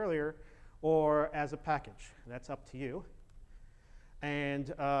discussed earlier, or as a package. That's up to you. And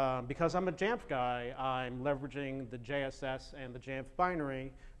because I'm a JAMF guy, I'm leveraging the JSS and the JAMF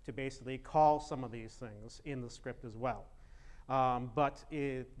binary to basically call some of these things in the script as well. But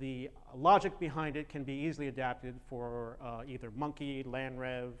the logic behind it can be easily adapted for either Munki,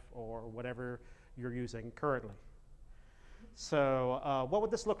 LandRev, or whatever you're using currently. So what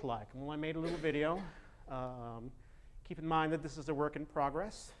would this look like? Well, I made a little video. Keep in mind that this is a work in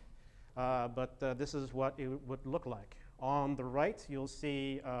progress, but this is what it would look like. On the right, you'll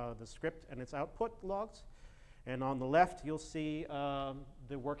see the script and its output logs. And on the left, you'll see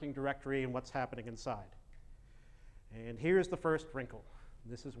the working directory and what's happening inside. And here's the first wrinkle.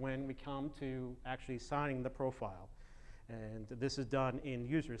 This is when we come to actually signing the profile. And this is done in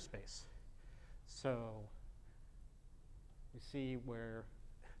user space. So you see where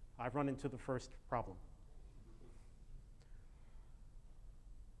I've run into the first problem.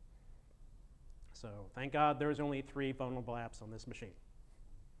 So thank God there's only 3 vulnerable apps on this machine.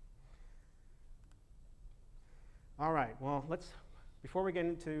 All right, well, before we get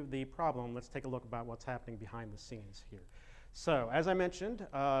into the problem, let's take a look about what's happening behind the scenes here. So as I mentioned,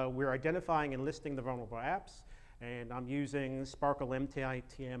 we're identifying and listing the vulnerable apps, and I'm using Sparkle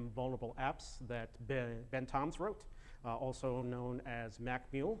MTITM vulnerable apps that Ben Toms wrote, also known as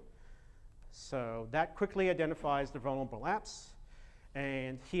MacMule. So that quickly identifies the vulnerable apps,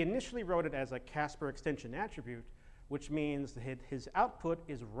 and he initially wrote it as a Casper extension attribute, which means that his output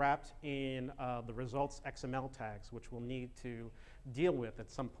is wrapped in the results XML tags, which we'll need to deal with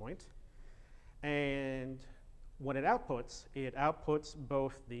at some point. And what it outputs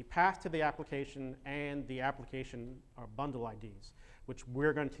both the path to the application and the application or bundle IDs, which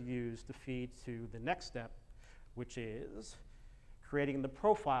we're going to use to feed to the next step, which is creating the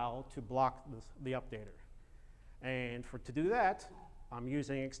profile to block the updater. And to do that, I'm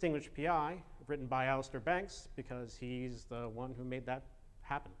using Extinguish PI, written by Alistair Banks, because he's the one who made that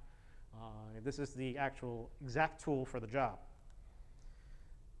happen. This is the actual exact tool for the job.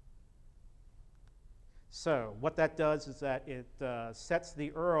 So what that does is that it sets the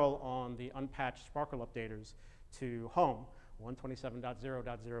URL on the unpatched Sparkle updaters to home,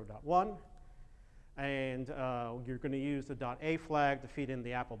 127.0.0.1. And you're going to use the .a flag to feed in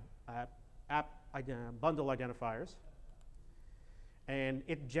the bundle identifiers. And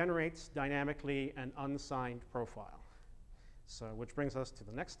it generates dynamically an unsigned profile. So which brings us to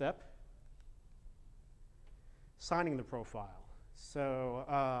the next step, signing the profile. So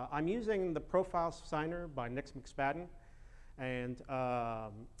I'm using the profile signer by Nick McSpadden. And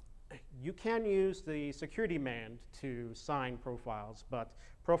you can use the security man to sign profiles, but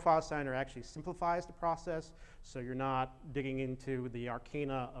Profile Signer actually simplifies the process, so you're not digging into the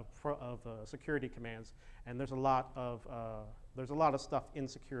arcana of security commands. And there's a lot of stuff in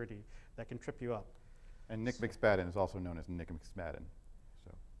security that can trip you up. And Nick McSpadden is also known as Nick McSpadden.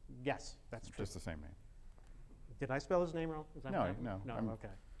 So yes, that's true. just the same name. Did I spell his name wrong? Is that right? No.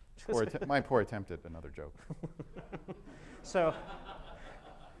 Okay. My poor attempt at another joke. So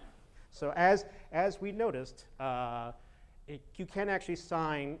as we noticed, you can actually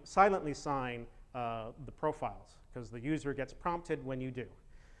silently sign the profiles, because the user gets prompted when you do.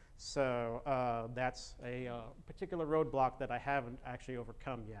 So that's a particular roadblock that I haven't actually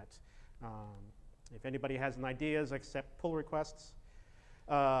overcome yet. If anybody has any ideas, accept pull requests.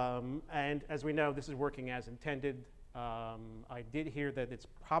 And as we know, this is working as intended. I did hear that it's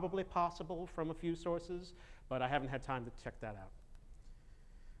probably possible from a few sources, but I haven't had time to check that out.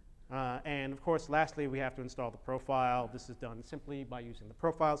 And of course, lastly, we have to install the profile. This is done simply by using the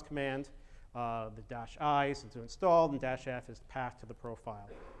profiles command. The -i is to install, and -f is the path to the profile.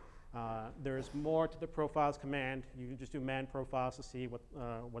 There's more to the profiles command. You can just do man profiles to see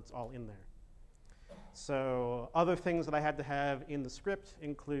what's all in there. So other things that I had to have in the script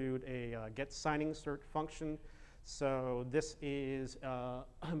include a get signing cert function. So this is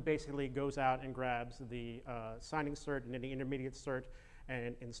basically goes out and grabs the signing cert and any intermediate cert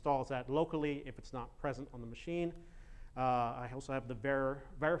and installs that locally if it's not present on the machine. I also have the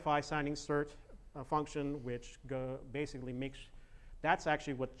verify signing cert function, which basically makes, that's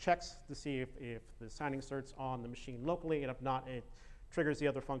actually what checks to see if the signing cert's on the machine locally, and if not, it triggers the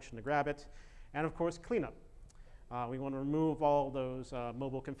other function to grab it. And of course, cleanup. We want to remove all those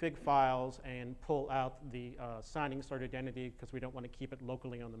mobile config files and pull out the signing cert identity, because we don't want to keep it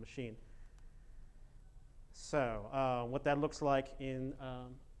locally on the machine. So what that looks like in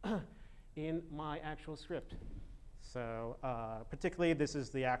my actual script. So particularly, this is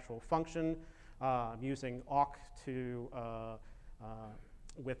the actual function. I'm using awk to,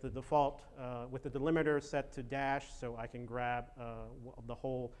 with the default, with the delimiter set to dash, so I can grab the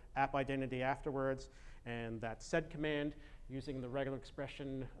whole app identity afterwards. And that sed command, using the regular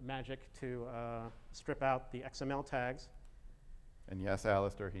expression magic to strip out the XML tags. And yes,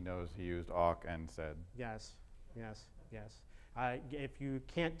 Alistair, he knows he used awk and sed. Yes, yes, yes. If you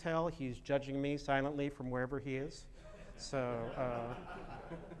can't tell, he's judging me silently from wherever he is. So,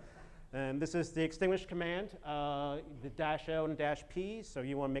 and this is the extinguish command, the -o and -p, so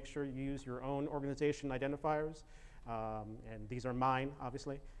you want to make sure you use your own organization identifiers. And these are mine,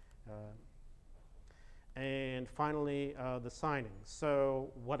 obviously. And finally, the signing.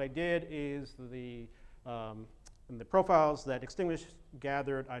 So what I did is in the profiles that Extinguish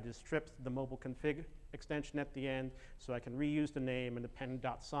gathered, I just stripped the mobile config extension at the end, so I can reuse the name and append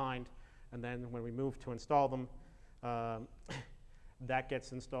 .signed, and then when we move to install them, that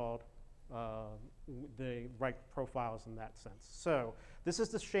gets installed, the right profiles in that sense. So this is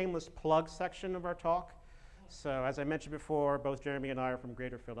the shameless plug section of our talk. So as I mentioned before, both Jeremy and I are from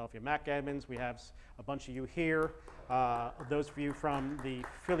Greater Philadelphia Mac admins. We have a bunch of you here. Those of you from the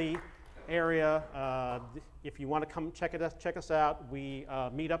Philly area, if you want to come check us out, we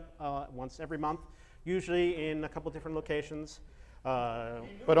meet up once every month, usually in a couple different locations.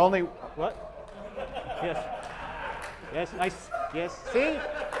 But only what? Yes. Yes. Nice. Yes. See?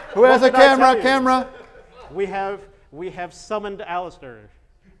 Who has a camera? Camera. We have summoned Alistair.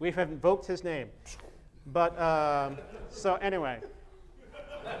 We have invoked his name. But so anyway.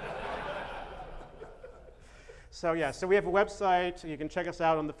 So yeah, so we have a website. You can check us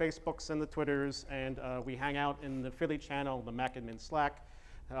out on the Facebooks and the Twitters, and we hang out in the Philly channel, the Mac Admin Slack.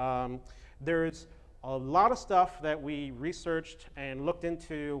 There's a lot of stuff that we researched and looked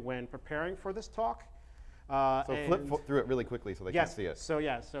into when preparing for this talk. So flip through it really quickly so they can see it. So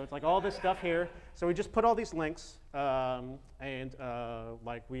yeah, so it's like all this stuff here. So we just put all these links, like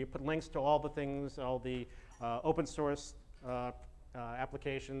we put links to all the things, all the open source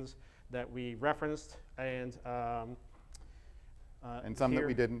applications that we referenced, and some that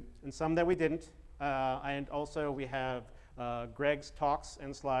we didn't. And some that we didn't. And also we have Greg's talks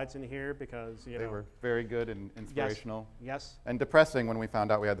and slides in here because they were very good and inspirational. Yes. And depressing when we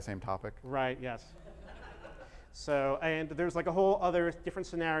found out we had the same topic. Right. Yes. So, and there's like a whole other different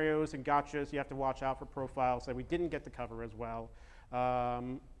scenarios and gotchas you have to watch out for profiles that we didn't get to cover as well.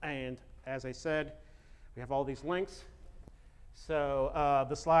 And as I said, we have all these links. So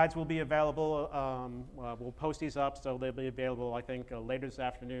the slides will be available. We'll post these up, so they'll be available, I think, later this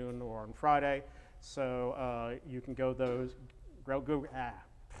afternoon or on Friday. So you can go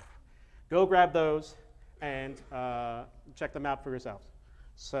grab those and check them out for yourselves.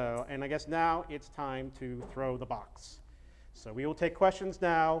 So, and I guess now it's time to throw the box. So we will take questions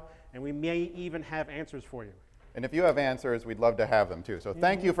now, and we may even have answers for you. And if you have answers, we'd love to have them too. So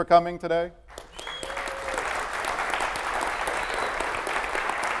thank you for coming today.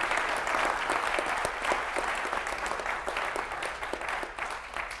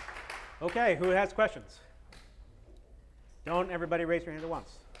 Okay, who has questions? Don't everybody raise your hand at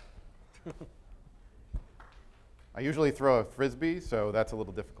once. I usually throw a Frisbee, so that's a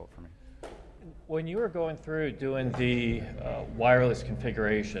little difficult for me. When you were going through doing the wireless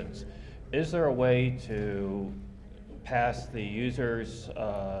configurations, is there a way to pass the user's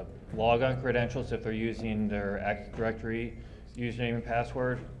logon credentials if they're using their Active Directory username and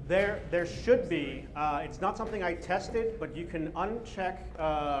password? There should be. It's not something I tested, but you can uncheck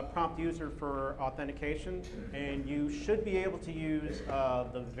prompt user for authentication, and you should be able to use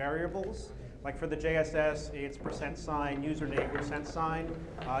the variables. Like for the JSS, it's %, username, %.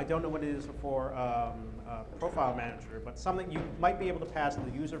 I don't know what it is for profile manager, but something you might be able to pass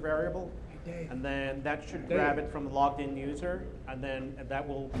the user variable, and then that should grab it from the logged in user, and then that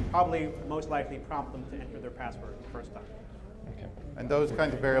will probably most likely prompt them to enter their password the first time. Okay. And those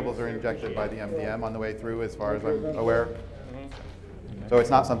kinds of variables are injected by the MDM on the way through, as far as I'm aware. So it's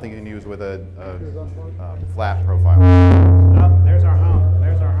not something you can use with a flat profile. Oh, there's our home.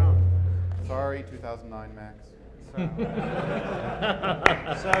 There's our home. Sorry, 2009 Max.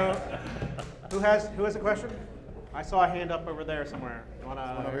 So who has a question? I saw a hand up over there somewhere. You want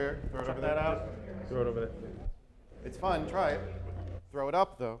to over here? check that out? Throw it over there. It's fun. Try it. Throw it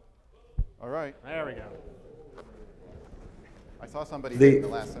up, though. All right. There we go. I saw somebody in the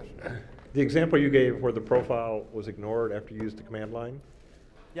last session. The example you gave where the profile was ignored after you used the command line,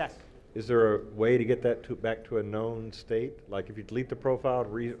 Yes. is there a way to get that back to a known state? Like if you delete the profile,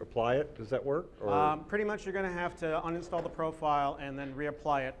 reapply it, does that work? Or Pretty much you're going to have to uninstall the profile and then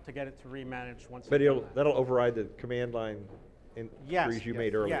reapply it to get it to remanage once. but you've done that. that'll override the command line entries you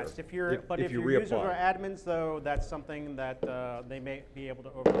made earlier. Yes, if your you users reapply. are admins, though, that's something that they may be able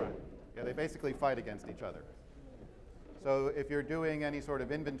to override. Yeah, they basically fight against each other. So if you're doing any sort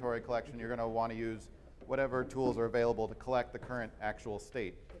of inventory collection, you're going to want to use whatever tools are available to collect the current actual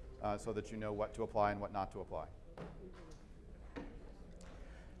state so that you know what to apply and what not to apply.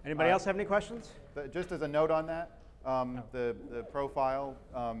 Anybody else have any questions? Just as a note on that, the profile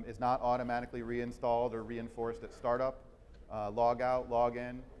is not automatically reinstalled or reinforced at startup. Log out, log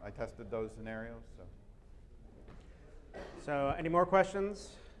in. I tested those scenarios. So any more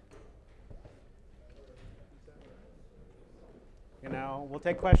questions? You know, we'll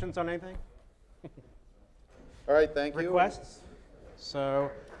take questions on anything. All right, thank you. Requests. So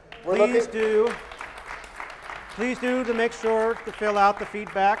We're please do to make sure to fill out the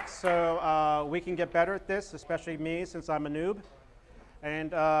feedback so we can get better at this, especially me since I'm a noob. And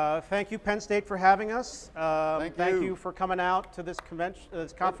thank you, Penn State, for having us. Thank you for coming out to this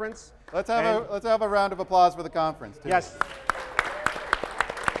conference. Let's have a round of applause for the conference, too. Yes.